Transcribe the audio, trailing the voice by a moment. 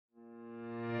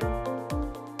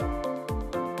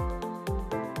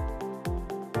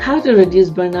How to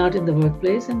reduce burnout in the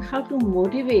workplace and how to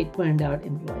motivate burned out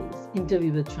employees.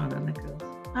 Interview with Shauna Nuckles.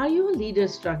 Are you a leader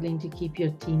struggling to keep your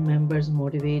team members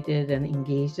motivated and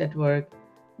engaged at work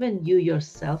when you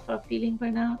yourself are feeling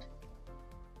burnout?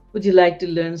 Would you like to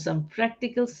learn some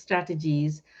practical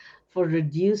strategies for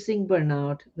reducing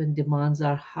burnout when demands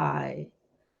are high?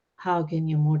 How can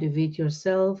you motivate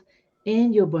yourself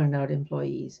and your burnout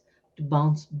employees to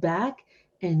bounce back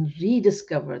and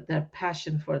rediscover their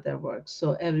passion for their work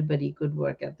so everybody could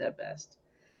work at their best?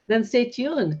 Then stay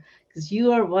tuned because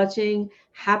you are watching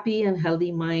Happy and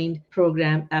Healthy Mind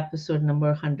program episode number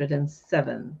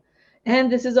 107.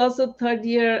 And this is also third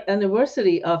year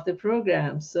anniversary of the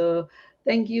program. So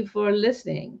thank you for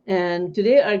listening. And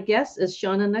today our guest is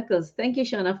Shauna Nuckles. Thank you,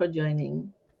 Shauna, for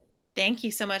joining. Thank you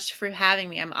so much for having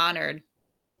me. I'm honored.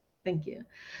 Thank you.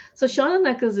 So, Shauna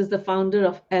Nuckles is the founder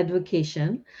of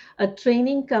Advocation, a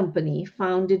training company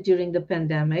founded during the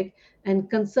pandemic and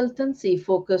consultancy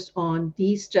focused on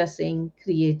de stressing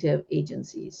creative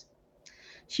agencies.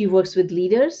 She works with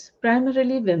leaders,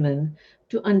 primarily women,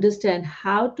 to understand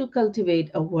how to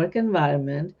cultivate a work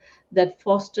environment that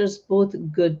fosters both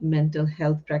good mental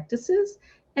health practices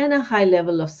and a high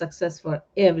level of success for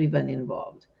everyone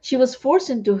involved. She was forced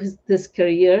into this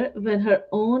career when her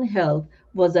own health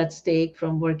was at stake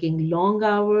from working long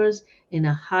hours in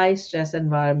a high stress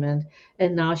environment,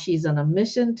 and now she's on a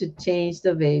mission to change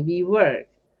the way we work.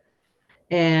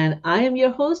 And I am your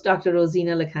host, Dr.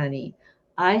 Rosina Lakhani.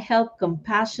 I help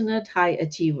compassionate high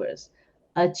achievers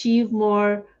achieve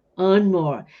more, earn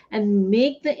more, and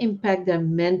make the impact they're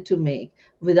meant to make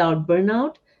without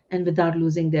burnout and without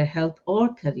losing their health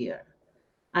or career.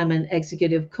 I'm an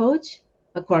executive coach,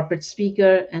 a corporate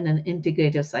speaker, and an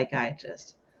integrative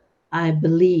psychiatrist. I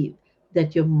believe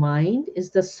that your mind is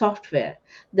the software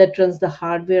that runs the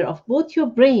hardware of both your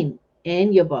brain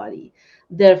and your body.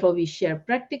 Therefore, we share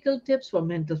practical tips for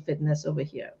mental fitness over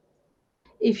here.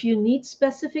 If you need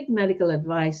specific medical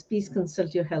advice, please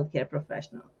consult your healthcare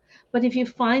professional. But if you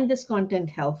find this content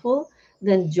helpful,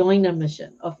 then join our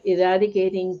mission of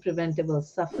eradicating preventable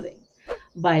suffering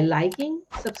by liking,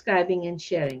 subscribing, and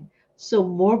sharing so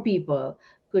more people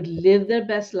could live their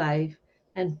best life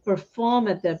and perform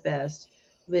at their best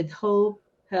with hope,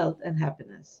 health, and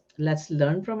happiness. Let's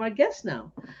learn from our guest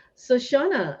now. So,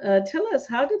 Shauna, tell us,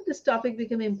 how did this topic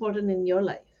become important in your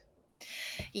life?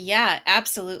 Yeah,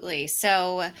 absolutely.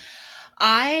 So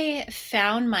I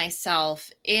found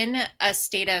myself in a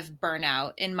state of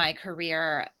burnout in my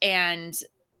career and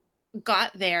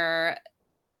got there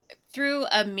through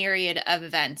a myriad of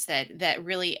events that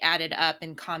really added up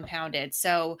and compounded.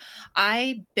 So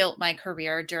I built my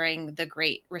career during the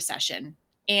Great Recession.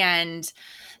 And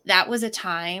that was a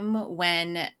time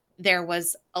when there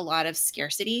was a lot of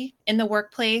scarcity in the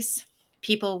workplace.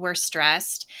 People were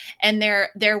stressed, and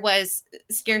there was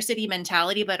scarcity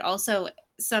mentality, but also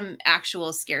some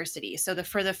actual scarcity. So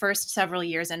for the first several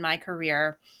years in my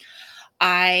career,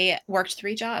 I worked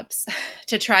three jobs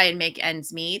to try and make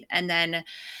ends meet. And then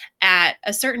at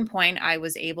a certain point, I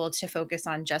was able to focus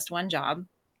on just one job.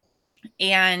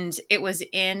 And it was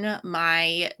in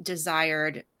my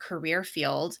desired career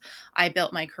field. I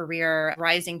built my career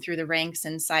rising through the ranks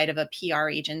inside of a PR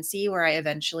agency where I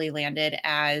eventually landed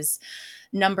as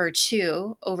number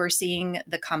two, overseeing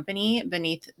the company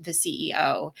beneath the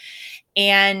CEO.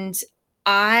 And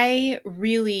I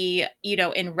really,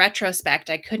 in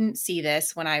retrospect, I couldn't see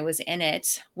this when I was in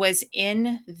it, was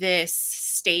in this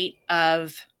state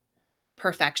of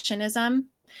perfectionism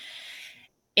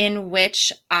in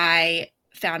which I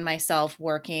found myself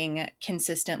working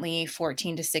consistently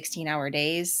 14 to 16-hour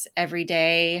days every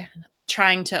day,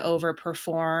 trying to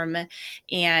overperform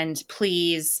and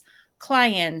please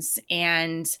clients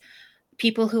and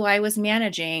people who I was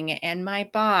managing and my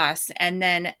boss, and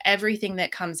then everything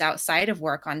that comes outside of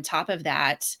work on top of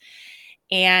that.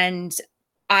 And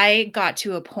I got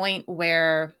to a point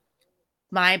where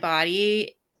my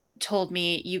body told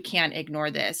me, you can't ignore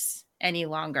this any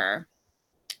longer.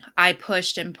 I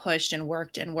pushed and pushed and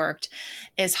worked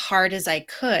as hard as I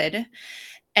could.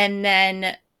 And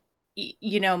then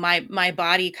my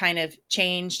body kind of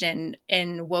changed and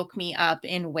woke me up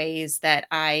in ways that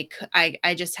I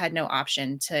just had no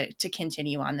option to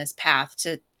continue on this path.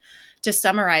 To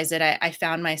summarize it, I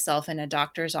found myself in a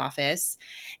doctor's office,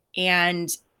 and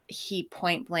he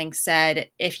point blank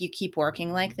said, if you keep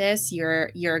working like this,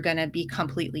 you're going to be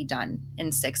completely done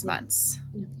in six Yeah, months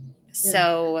yeah, yeah.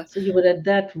 So So you were at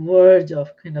that verge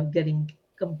of kind of getting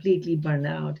completely burned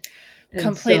out. And so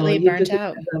completely you burnt took it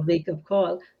out. as a wake up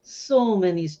call. So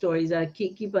many stories I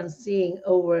keep on seeing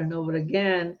over and over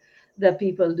again that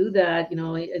people do that, in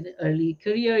early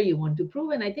career, you want to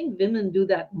prove. And I think women do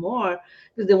that more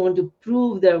because they want to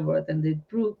prove their worth, and they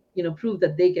prove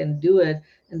that they can do it,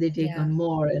 and they take Yeah. on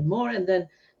more and more. And then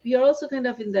we are also kind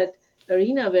of in that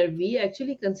arena where we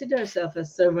actually consider ourselves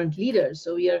as servant leaders.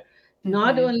 So we are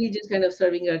not Hmm. only just kind of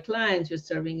serving our clients, we're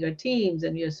serving our teams,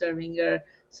 and we're serving our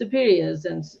superiors,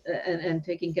 and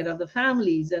taking care of the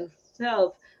families and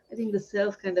self. I think the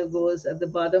self kind of goes at the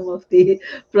bottom of the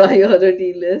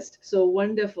priority list. So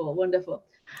wonderful, wonderful.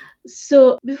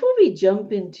 So before we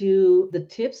jump into the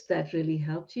tips that really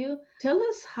helped you, tell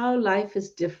us how life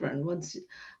is different once,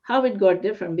 how it got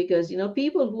different. Because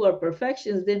people who are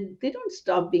perfectionists, they don't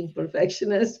stop being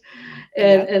perfectionists.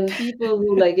 and Yep. and people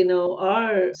who, like,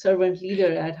 are servant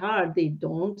leader at heart, they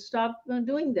don't stop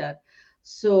doing that.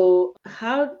 So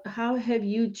how have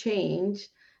you changed,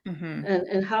 Hmm.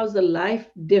 and how's the life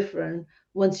different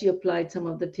once you applied some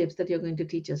of the tips that you're going to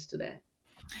teach us today?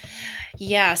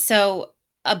 Yeah. So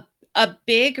a a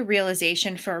big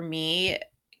realization for me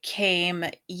came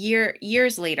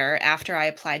years later after I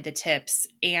applied the tips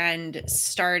and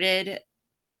started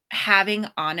having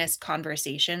honest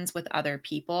conversations with other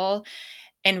people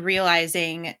and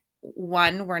realizing,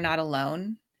 one, we're not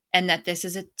alone, and that this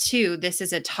is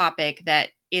a topic that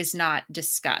is not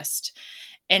discussed.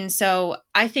 And so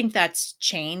I think that's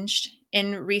changed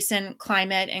in recent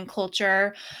climate and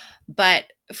culture. But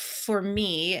for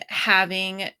me,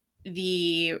 having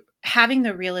the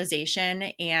realization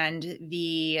and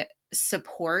the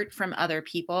support from other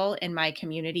people in my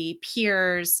community,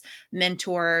 peers,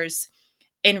 mentors,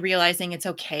 and realizing it's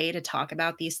okay to talk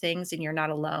about these things and you're not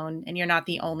alone and you're not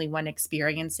the only one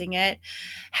experiencing it,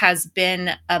 has been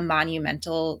a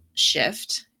monumental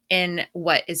shift in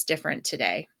what is different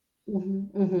today.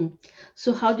 Hmm.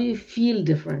 So how do you feel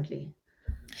differently?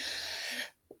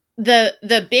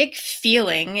 The big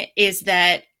feeling is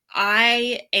that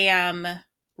I am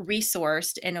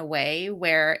resourced in a way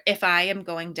where if I am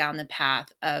going down the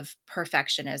path of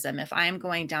perfectionism, if I am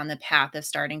going down the path of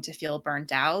starting to feel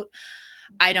burnt out,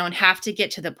 I don't have to get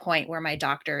to the point where my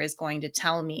doctor is going to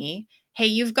tell me, "Hey,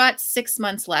 you've got 6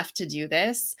 months left to do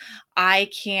this." I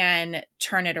can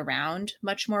turn it around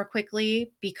much more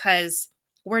quickly because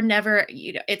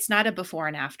it's not a before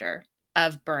and after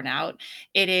of burnout.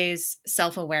 It is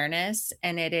self-awareness,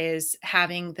 and it is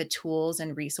having the tools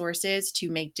and resources to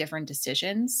make different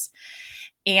decisions.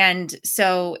 And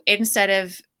so instead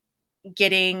of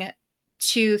getting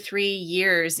 2, 3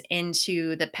 years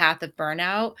into the path of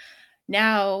burnout,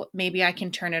 now maybe I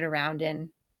can turn it around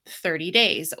in 30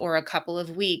 days or a couple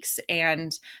of weeks.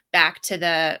 And back to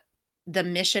the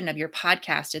mission of your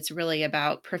podcast, it's really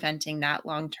about preventing that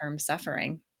long-term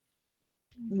suffering.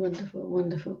 Wonderful,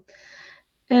 wonderful.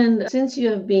 And since you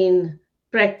have been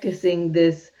practicing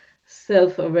this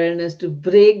self awareness to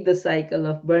break the cycle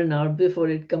of burnout before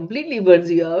it completely burns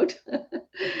you out,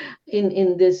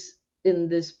 in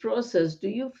this process, do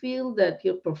you feel that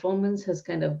your performance has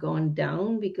kind of gone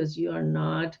down because you are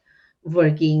not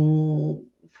working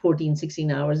 14,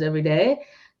 16 hours every day?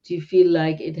 Do you feel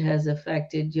like it has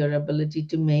affected your ability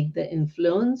to make the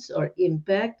influence or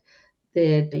impact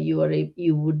that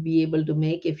you would be able to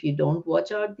make if you don't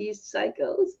watch out these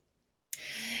cycles?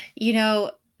 You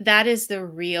know, that is the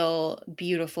real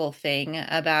beautiful thing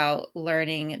about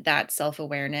learning that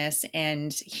self-awareness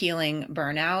and healing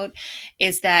burnout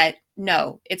is that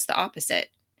no, it's the opposite.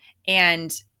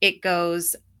 And it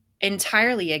goes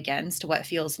entirely against what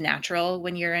feels natural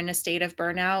when you're in a state of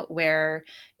burnout, where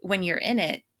when you're in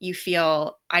it, you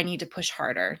feel, I need to push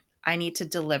harder. I need to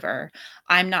deliver.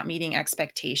 I'm not meeting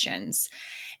expectations.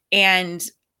 And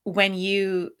when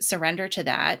you surrender to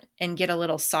that and get a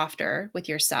little softer with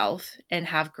yourself and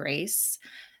have grace,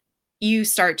 you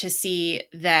start to see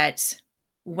that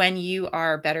when you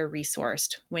are better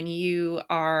resourced, when you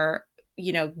are,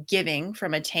 giving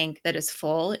from a tank that is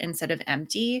full instead of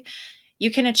empty, you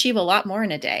can achieve a lot more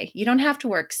in a day. You don't have to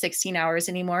work 16 hours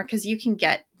anymore because you can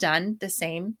get done the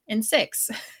same in 6.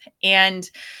 And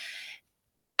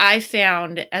I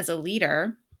found as a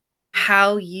leader,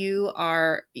 how you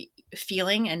are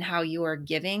feeling and how you are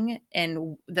giving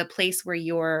and the place where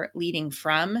you're leading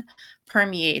from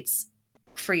permeates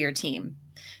for your team.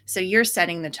 So you're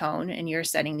setting the tone and you're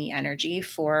setting the energy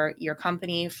for your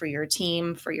company, for your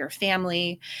team, for your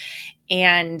family.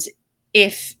 And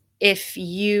if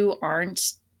you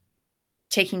aren't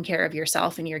taking care of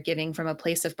yourself and you're giving from a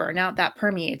place of burnout, that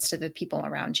permeates to the people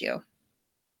around you.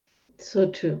 So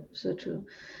true, so true.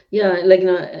 Yeah, like,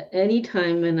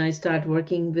 anytime when I start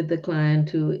working with the client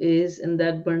who is in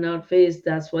that burnout phase,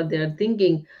 that's what they're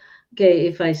thinking. okay,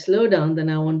 if I slow down, then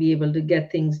I won't be able to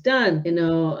get things done.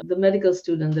 The medical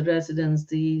student, the residents,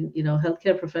 the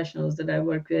healthcare professionals that I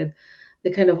work with,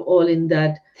 they're kind of all in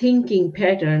that thinking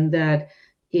pattern that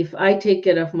if I take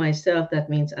care of myself, that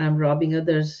means I'm robbing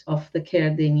others of the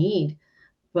care they need.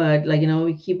 But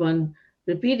we keep on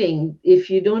repeating, if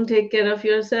you don't take care of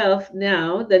yourself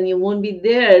now, then you won't be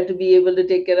there to be able to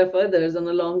take care of others on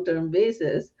a long-term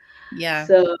basis. Yeah.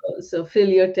 So fill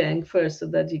your tank first so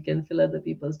that you can fill other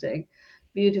people's tank.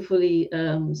 Beautifully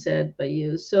said by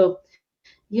you. So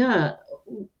yeah,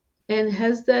 and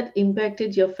has that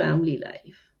impacted your family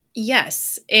life?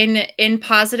 Yes, in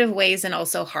positive ways and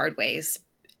also hard ways.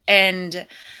 And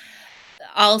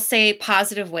I'll say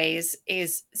positive ways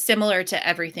is similar to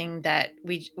everything that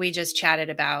we just chatted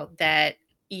about, that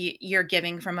you're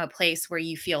giving from a place where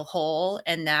you feel whole,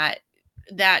 and that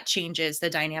changes the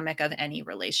dynamic of any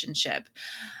relationship.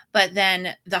 But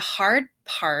then the hard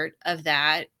part of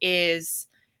that is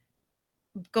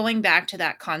going back to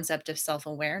that concept of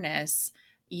self-awareness.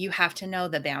 You have to know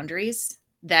the boundaries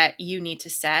that you need to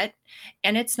set,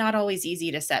 and it's not always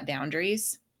easy to set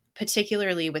boundaries,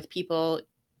 particularly with people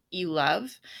you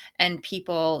love and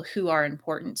people who are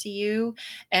important to you,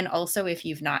 and also if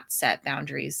you've not set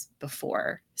boundaries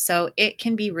before. So it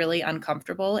can be really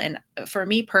uncomfortable, and for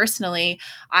me personally,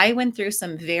 I went through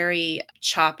some very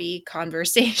choppy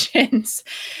conversations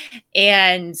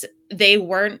and they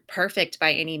weren't perfect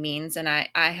by any means, and I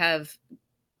have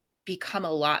become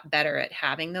a lot better at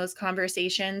having those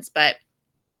conversations, but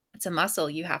it's a muscle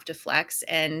you have to flex,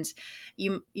 and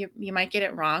you might get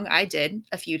it wrong. I did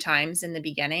a few times in the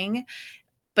beginning,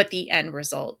 but the end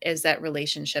result is that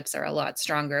relationships are a lot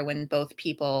stronger when both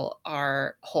people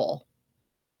are whole.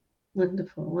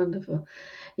 Wonderful, wonderful.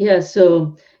 Yeah,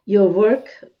 so your work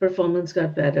performance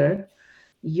got better,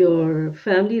 your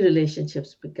family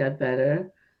relationships got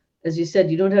better. As you said,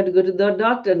 you don't have to go to the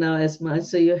doctor now as much,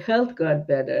 so your health got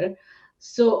better.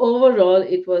 So overall,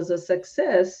 it was a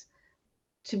success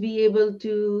to be able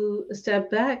to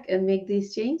step back and make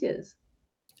these changes.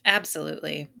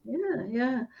 Absolutely. Yeah,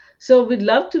 yeah. So we'd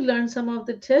love to learn some of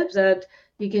the tips that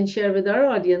you can share with our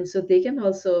audience so they can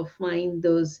also find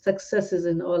those successes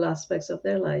in all aspects of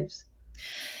their lives.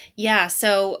 Yeah,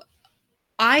 so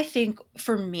I think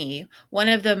for me, one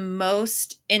of the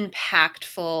most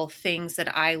impactful things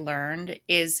that I learned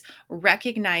is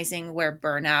recognizing where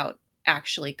burnout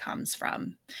actually comes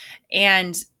from,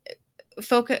 and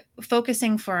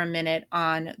focusing for a minute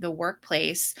on the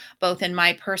workplace, both in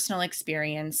my personal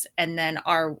experience and then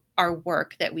our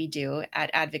work that we do at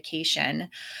Advocation.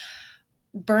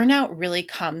 Burnout really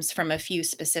comes from a few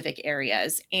specific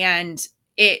areas, and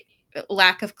it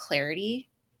lack of clarity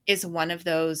is one of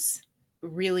those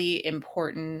really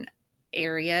important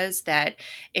areas that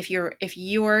if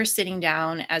you're sitting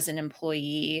down as an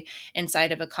employee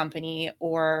inside of a company,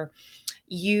 or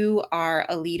you are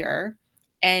a leader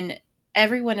and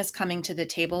everyone is coming to the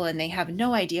table and they have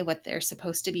no idea what they're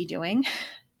supposed to be doing,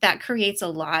 that creates a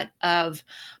lot of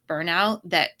burnout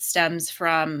that stems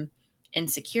from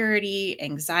insecurity,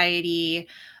 anxiety,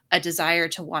 a desire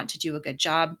to want to do a good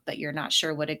job, but you're not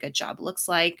sure what a good job looks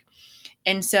like.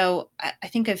 And so I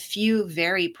think a few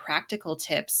very practical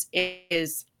tips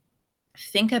is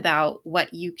think about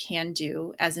what you can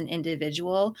do as an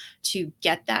individual to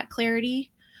get that clarity,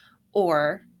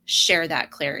 or share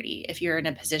that clarity if you're in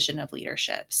a position of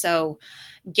leadership. So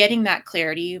getting that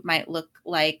clarity might look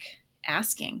like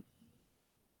asking.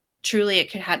 Truly,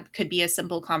 it could be a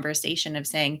simple conversation of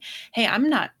saying, "Hey, I'm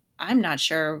not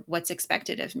sure what's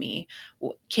expected of me.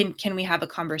 Can we have a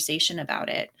conversation about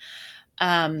it?"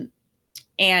 Um,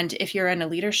 and if you're in a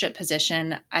leadership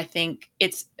position, I think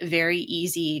it's very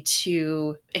easy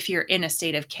to, if you're in a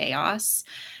state of chaos,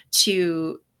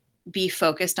 to be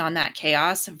focused on that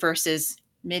chaos versus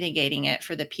mitigating it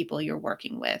for the people you're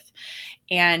working with.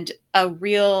 And a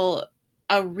real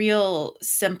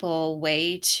simple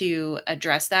way to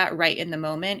address that right in the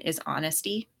moment is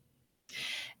honesty.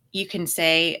 You can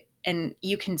say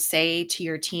to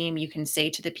your team, you can say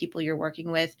to the people you're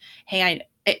working with, "Hey,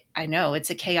 I know it's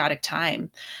a chaotic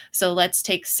time. So let's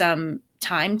take some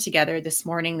time together this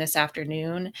morning, this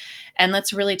afternoon, and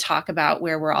let's really talk about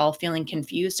where we're all feeling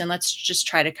confused, and let's just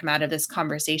try to come out of this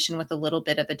conversation with a little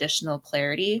bit of additional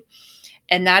clarity."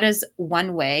 And that is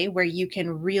one way where you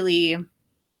can really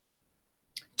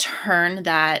turn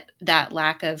that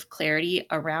lack of clarity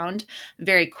around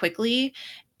very quickly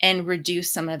and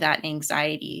reduce some of that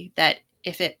anxiety that,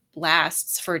 if it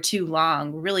lasts for too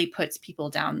long, really puts people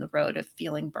down the road of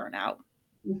feeling burnout.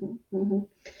 Mhm, mhm.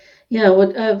 Yeah,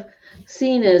 what I've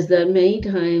seen is that many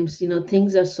times,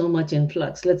 things are so much in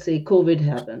flux. Let's say COVID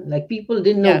happened, like people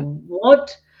didn't Yeah. know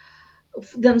what.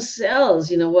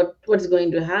 themselves, what's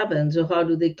going to happen. So how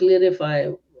do they clarify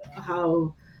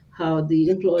how how the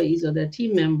employees or their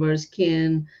team members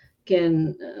can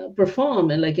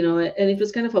perform, and and it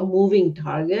was kind of a moving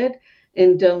target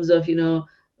in terms of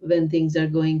when things are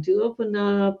going to open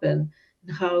up, and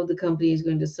how the company is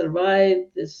going to survive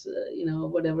this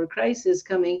whatever crisis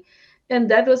coming. And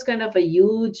that was kind of a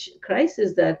huge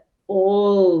crisis that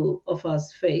all of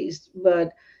us faced.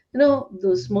 But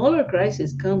those smaller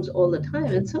crises comes all the time,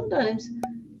 and sometimes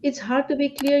it's hard to be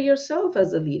clear yourself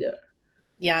as a leader.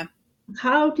 Yeah.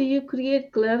 How do you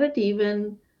create clarity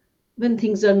when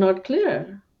things are not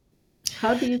clear?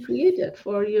 How do you create it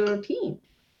for your team?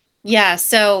 Yeah,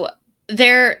 so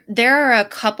there are a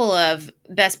couple of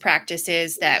best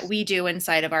practices that we do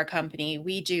inside of our company,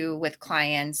 we do with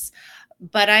clients,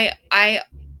 but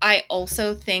I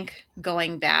also think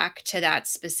going back to that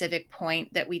specific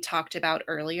point that we talked about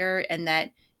earlier, and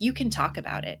that you can talk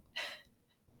about it.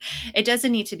 It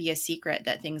doesn't need to be a secret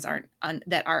that things are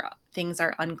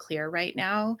unclear right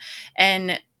now,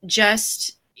 and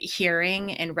just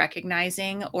hearing and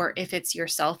recognizing, or if it's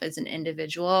yourself as an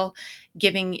individual,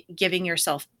 giving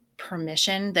yourself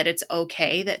permission that it's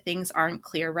okay that things aren't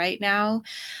clear right now,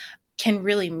 can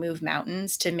really move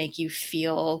mountains to make you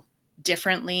feel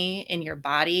differently in your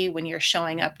body when you're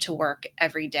showing up to work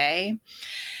every day.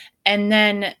 And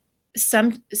then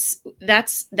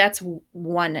that's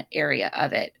one area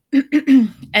of it.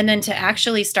 And then to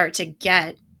actually start to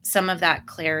get some of that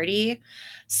clarity,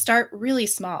 start really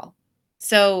small.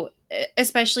 So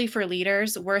especially for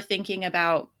leaders, we're thinking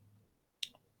about,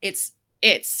 it's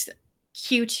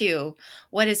Q2.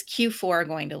 What is Q4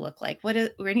 going to look like? We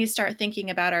need to start thinking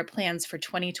about our plans for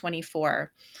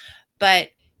 2024. But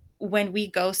when we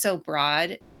go so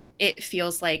broad, it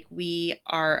feels like we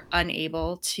are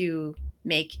unable to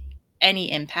make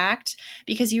any impact,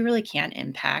 because you really can't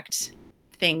impact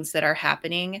things that are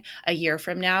happening a year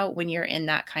from now when you're in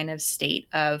that kind of state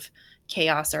of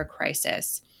chaos or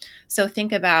crisis. So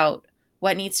think about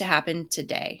what needs to happen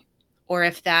today. Or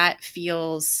if that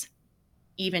feels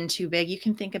even too big, you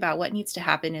can think about what needs to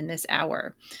happen in this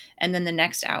hour, and then the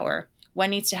next hour,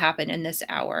 what needs to happen in this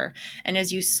hour. And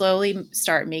as you slowly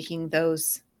start making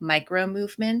those micro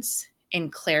movements in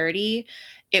clarity,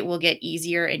 it will get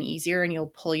easier and easier, and you'll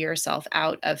pull yourself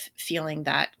out of feeling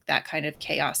that kind of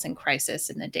chaos and crisis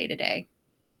in the day to day.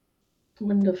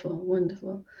 Wonderful,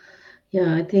 wonderful.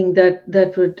 Yeah, I think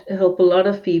that would help a lot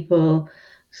of people.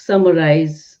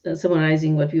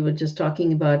 Summarizing what we were just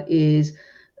talking about is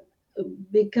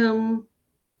become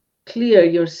clear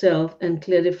yourself and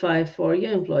clarify for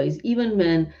your employees, even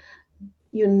when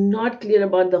you're not clear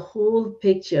about the whole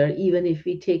picture. Even if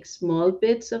we take small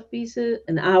bits of pieces,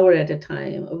 an hour at a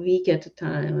time, a week at a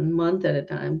time, a month at a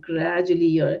time, gradually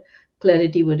your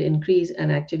clarity would increase,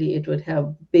 and actually it would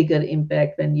have bigger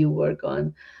impact when you work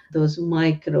on those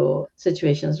micro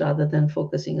situations rather than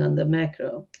focusing on the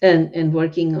macro. And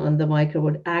working on the micro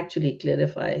would actually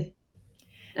clarify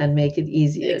and make it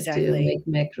easier to Exactly. make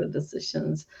macro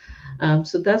decisions.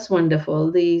 So that's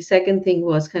wonderful. The second thing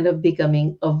was kind of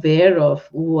becoming aware of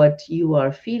what you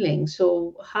are feeling.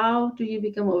 So, how do you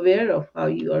become aware of how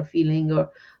you are feeling or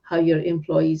how your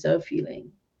employees are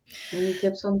feeling? Any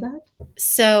tips on that?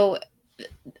 So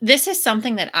this is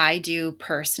something that I do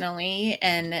personally,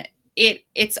 and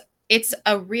it's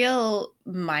a real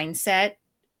mindset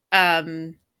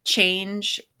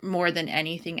change more than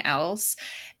anything else.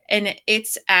 And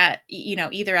it's at,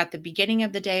 either at the beginning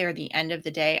of the day or the end of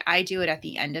the day. I do it at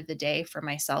the end of the day for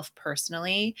myself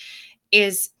personally,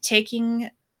 is taking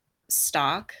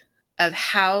stock of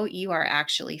how you are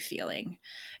actually feeling.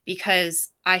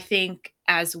 Because I think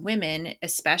as women,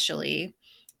 especially,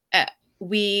 uh,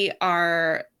 we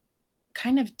are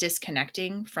kind of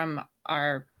disconnecting from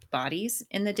our bodies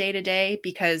in the day to day,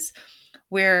 because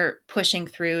we're pushing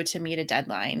through to meet a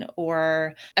deadline,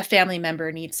 or a family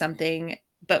member needs something,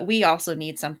 but we also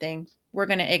need something. We're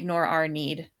going to ignore our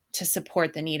need to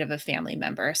support the need of a family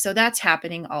member. So that's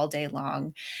happening all day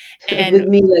long. With And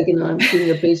me, like, I'm seeing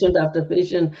a patient after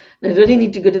patient. I really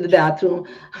need to go to the bathroom,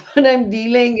 but I'm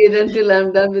delaying it until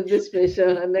I'm done with this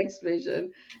patient and next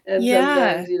patient. And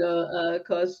yeah, sometimes,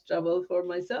 cause trouble for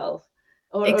myself,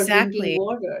 or drinking exactly.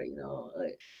 water,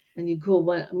 and you go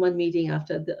one meeting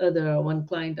after the other, or one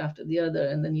client after the other,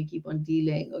 and then you keep on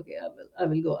delaying. Okay, I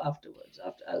will go afterwards.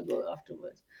 I'll go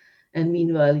afterwards. And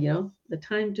meanwhile, the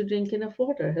time to drink enough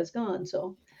water has gone.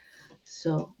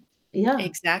 So yeah.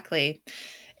 Exactly.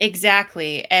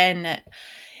 Exactly. And,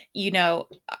 you know,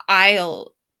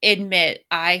 I'll admit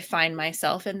I find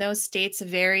myself in those states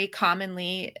very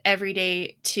commonly every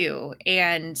day too.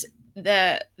 And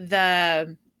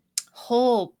the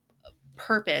whole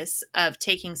purpose of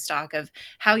taking stock of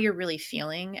how you're really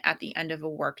feeling at the end of a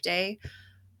workday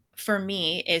for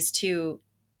me is to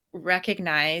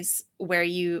recognize where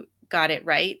you got it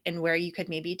right and where you could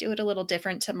maybe do it a little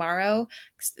different tomorrow.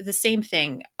 The same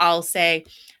thing. I'll say,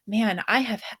 man, I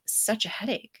have such a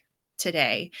headache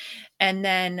today. And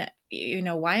then,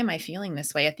 why am I feeling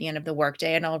this way at the end of the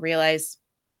workday? And I'll realize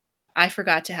I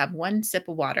forgot to have one sip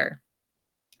of water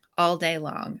all day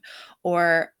long,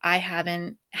 or I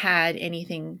haven't had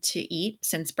anything to eat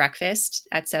since breakfast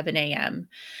at 7 a.m.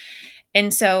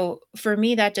 And so for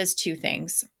me, that does two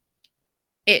things.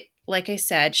 It, like I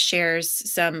said, shares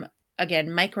some,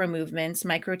 again, micro movements,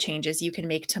 micro changes you can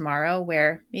make tomorrow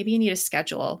where maybe you need to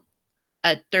schedule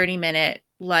a 30-minute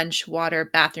lunch, water,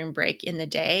 bathroom break in the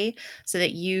day so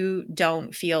that you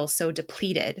don't feel so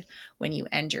depleted when you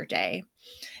end your day.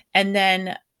 And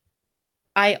then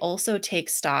I also take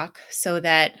stock so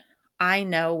that I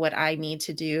know what I need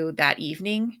to do that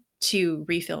evening to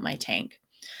refill my tank.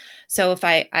 So if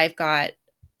I've got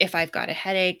a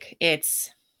headache,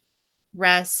 it's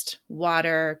rest,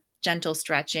 water, gentle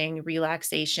stretching,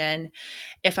 relaxation.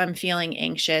 If I'm feeling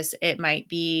anxious, it might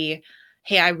be,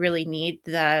 hey, I really need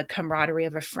the camaraderie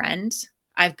of a friend.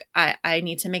 I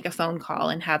need to make a phone call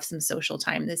and have some social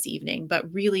time this evening,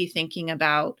 but really thinking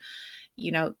about,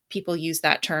 people use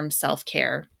that term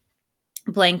self-care.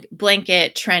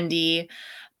 Blanket trendy,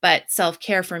 but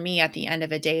self-care for me at the end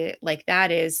of a day like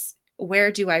that is,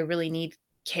 where do I really need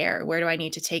care? Where do I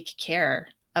need to take care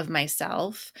of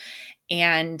myself?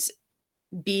 And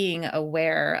being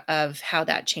aware of how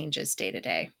that changes day to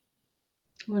day.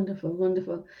 Wonderful,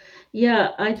 wonderful. Yeah,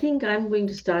 I think I'm going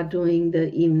to start doing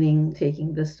the evening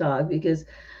taking the stock because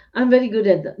I'm very good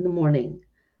at the morning.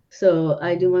 So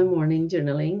I do my morning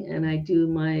journaling and I do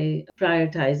my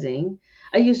prioritizing.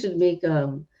 I used to make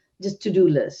just to-do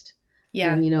list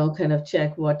Yeah. and kind of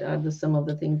check what are the some of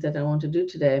the things that I want to do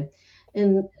today.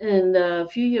 And a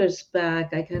few years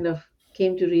back, I kind of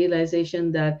came to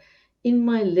realization that in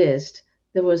my list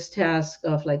there was task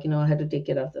of like I had to take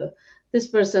care of the this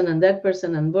person and that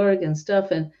person and work and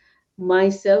stuff. And my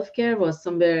self care was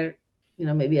somewhere,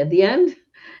 maybe at the end.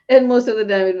 And most of the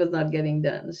time it was not getting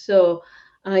done. So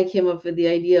I came up with the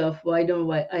idea of why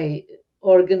I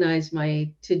organize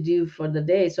my to do for the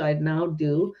day. So I now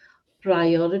do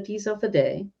priorities of the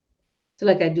day. So,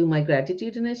 like I do my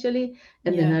gratitude initially,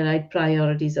 and then Yeah. I write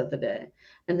priorities of the day.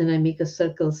 And then I make a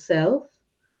circle self,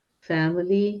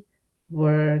 family,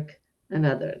 work, and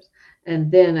others.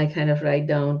 And then I kind of write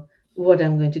down what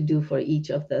I'm going to do for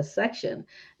each of the section.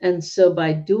 And so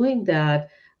by doing that,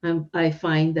 I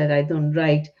find that I don't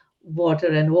write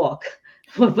water and walk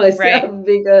for Right. myself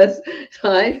because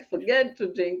I forget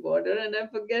to drink water and I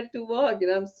forget to walk.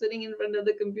 I'm sitting in front of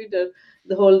the computer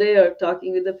the whole day or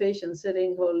talking with the patient,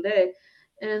 sitting whole day,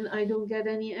 and I don't get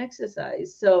any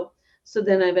exercise. So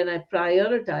then when I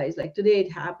prioritize, like today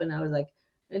it happened, I was like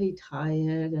really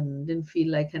tired and didn't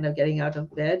feel like kind of getting out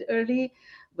of bed early.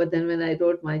 But then when I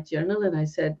wrote my journal and I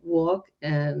said walk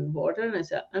and water, and I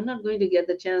said, I'm not going to get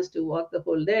the chance to walk the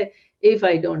whole day if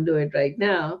I don't do it right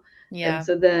now. And Yeah.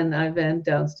 so then I went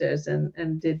downstairs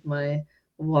and did my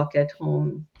walk at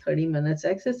home 30 minutes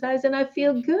exercise, and I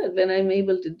feel good when I'm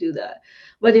able to do that.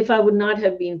 But if I would not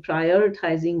have been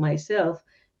prioritizing myself,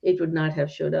 it would not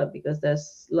have showed up because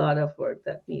there's a lot of work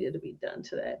that needed to be done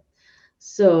today.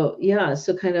 So yeah,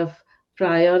 so kind of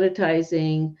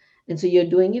prioritizing, and so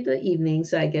you're doing it the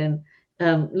evenings again.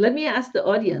 Let me ask the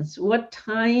audience, what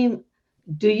time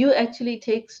do you actually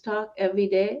take stock every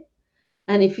day?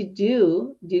 And if you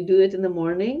do you do it in the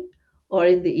morning or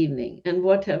in the evening? And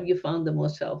what have you found the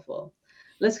most helpful?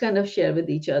 Let's kind of share with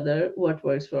each other what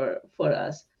works for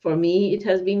us. For me, it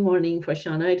has been morning. For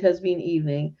Shauna, it has been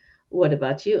evening. What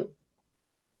about you?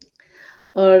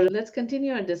 Or let's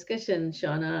continue our discussion,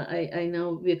 Shauna. I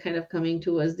know we're kind of coming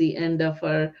towards the end of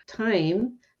our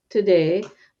time today,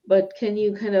 but can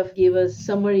you kind of give us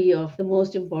summary of the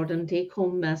most important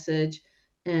take-home message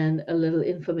and a little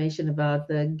information about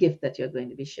the gift that you're going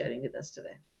to be sharing with us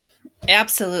today?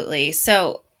 Absolutely.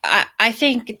 So I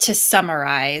think, to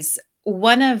summarize,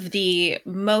 one of the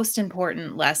most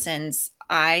important lessons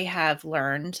I have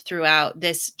learned throughout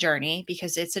this journey,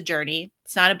 because it's a journey,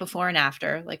 it's not a before and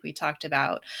after, like we talked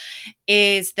about,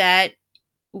 is that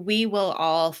we will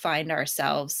all find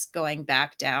ourselves going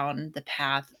back down the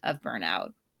path of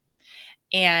burnout.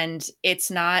 And it's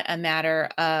not a matter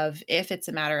of if, it's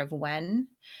a matter of when.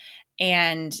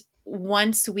 And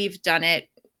once we've done it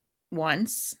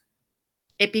once,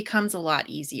 it becomes a lot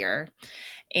easier.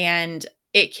 And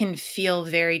it can feel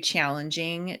very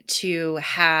challenging to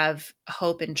have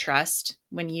hope and trust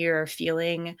when you're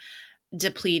feeling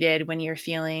depleted, when you're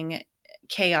feeling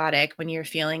chaotic, when you're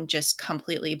feeling just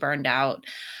completely burned out.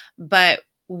 But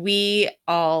we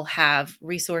all have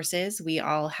resources, we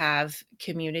all have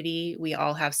community, we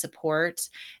all have support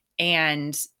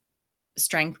and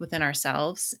strength within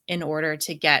ourselves in order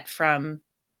to get from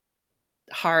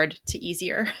hard to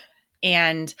easier.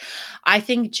 And I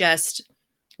think just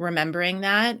remembering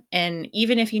that, and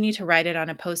even if you need to write it on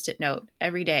a post-it note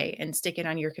every day and stick it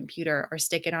on your computer or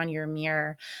stick it on your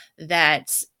mirror,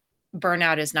 that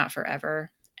burnout is not forever,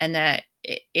 and that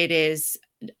it is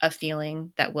a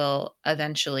feeling that will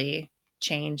eventually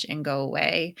change and go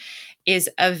away, is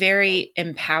a very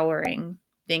empowering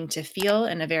thing to feel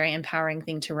and a very empowering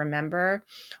thing to remember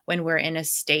when we're in a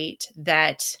state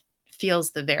that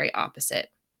feels the very opposite.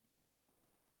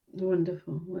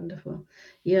 Wonderful, wonderful.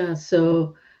 Yeah,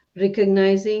 so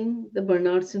recognizing the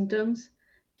burnout symptoms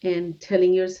and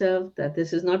telling yourself that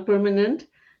this is not permanent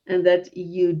and that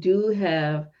you do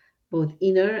have both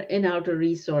inner and outer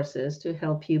resources to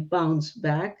help you bounce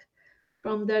back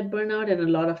from that burnout. And a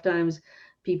lot of times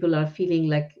people are feeling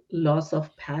like loss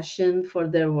of passion for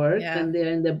their work Yeah. when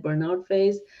they're in the burnout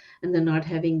phase and they're not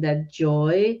having that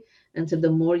joy. And so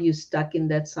the more you stuck in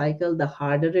that cycle, the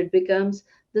harder it becomes.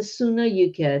 The sooner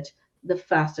you catch, the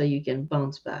faster you can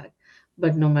bounce back.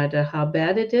 But no matter how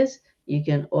bad it is, you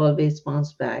can always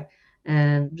bounce back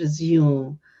and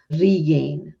resume,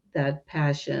 regain that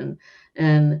passion.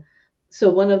 And so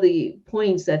one of the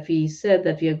points that we said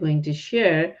that we are going to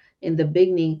share in the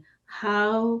beginning,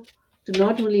 how to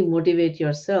not only motivate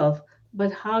yourself,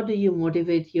 but how do you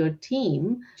motivate your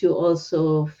team to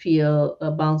also feel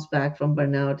a bounce back from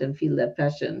burnout and feel that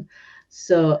passion.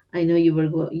 So I know you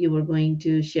were going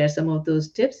to share some of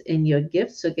those tips in your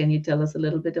gift. So can you tell us a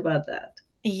little bit about that?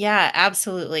 Yeah,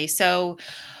 absolutely. So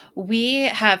we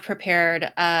have prepared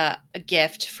a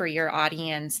gift for your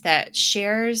audience that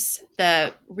shares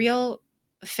the real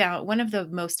found one of the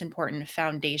most important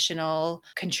foundational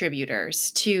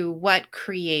contributors to what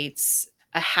creates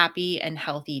a happy and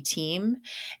healthy team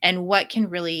and what can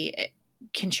really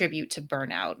contribute to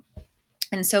burnout.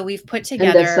 And so we've put And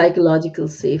that together. psychological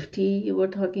safety you were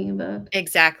talking about.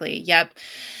 Exactly. Yep.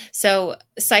 So,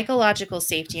 psychological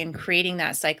safety and creating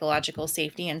that psychological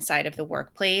safety inside of the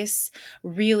workplace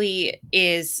really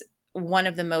is one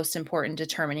of the most important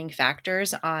determining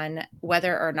factors on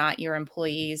whether or not your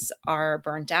employees are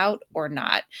burnt out or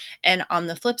not. And on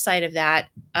the flip side of that,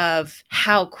 of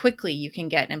how quickly you can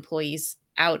get employees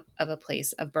out of a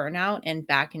place of burnout and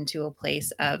back into a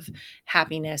place of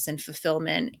happiness and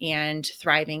fulfillment and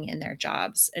thriving in their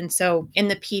jobs. And so, in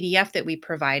the PDF that we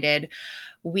provided,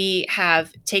 we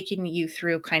have taken you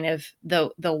through kind of the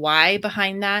why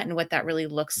behind that and what that really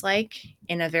looks like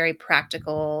in a very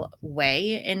practical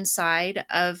way inside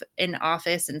of an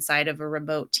office, inside of a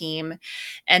remote team,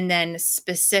 and then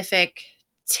specific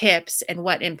tips and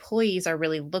what employees are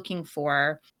really looking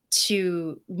for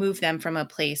to move them from a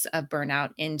place of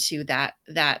burnout into that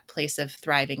place of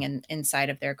thriving inside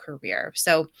of their career.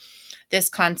 So this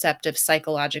concept of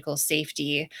psychological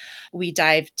safety, we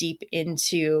dive deep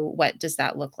into what does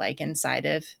that look like inside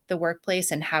of the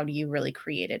workplace and how do you really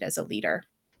create it as a leader.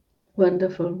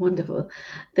 Wonderful, wonderful.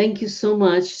 Thank you so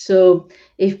much. So,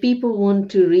 if people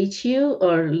want to reach you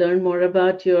or learn more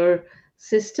about your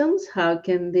systems, how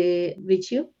can they reach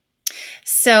you?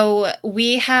 So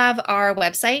we have our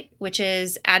website, which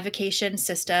is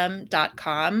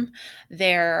advocationsystem.com.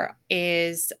 There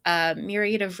is a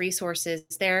myriad of resources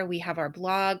there. We have our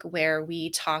blog where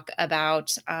we talk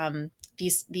about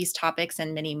these topics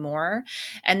and many more.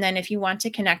 And then if you want to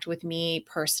connect with me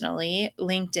personally,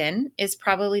 LinkedIn is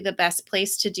probably the best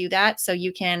place to do that. So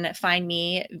you can find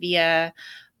me via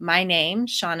my name,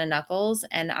 Shauna Nuckles,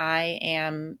 and I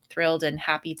am thrilled and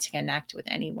happy to connect with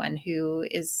anyone who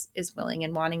is willing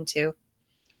and wanting to.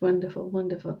 Wonderful,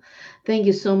 wonderful. Thank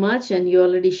you so much. And you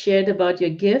already shared about your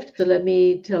gift. So let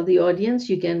me tell the audience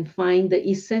you can find the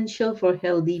Essential for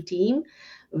Healthy Team,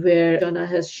 where Shauna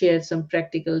has shared some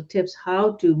practical tips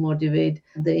how to motivate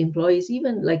the employees,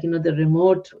 even like, the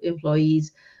remote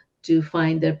employees to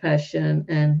find their passion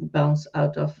and bounce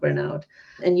out of burnout.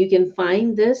 And you can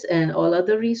find this and all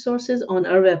other resources on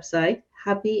our website,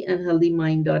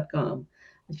 happyandhealthymind.com.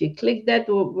 If you click that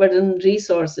button,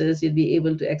 resources, you'll be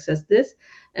able to access this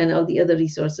and all the other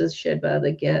resources shared by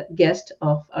the guest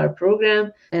of our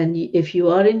program. And if you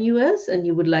are in US and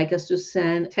you would like us to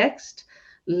send text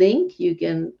link, you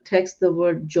can text the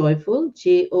word joyful,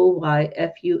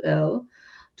 Joyful,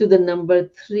 to the number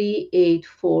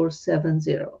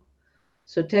 38470.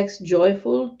 So text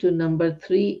joyful to number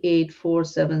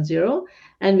 38470,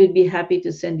 and we'd be happy to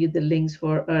send you the links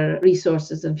for our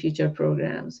resources and future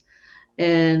programs.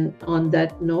 And on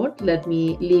that note, let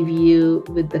me leave you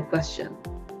with the question.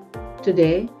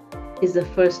 Today is the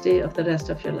first day of the rest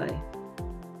of your life.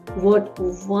 What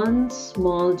one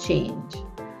small change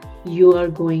you are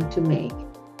going to make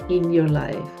in your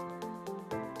life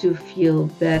to feel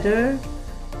better,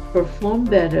 perform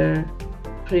better,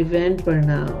 prevent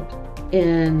burnout,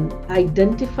 and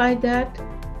identify that,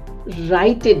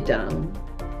 write it down,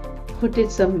 put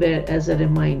it somewhere as a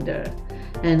reminder.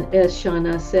 And as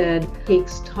Shauna said, take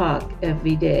stock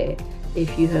every day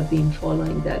if you have been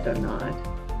following that or not.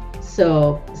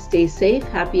 So stay safe,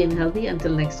 happy, and healthy.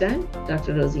 Until next time,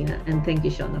 Dr. Rosina. And thank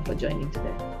you, Shauna, for joining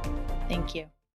today. Thank you.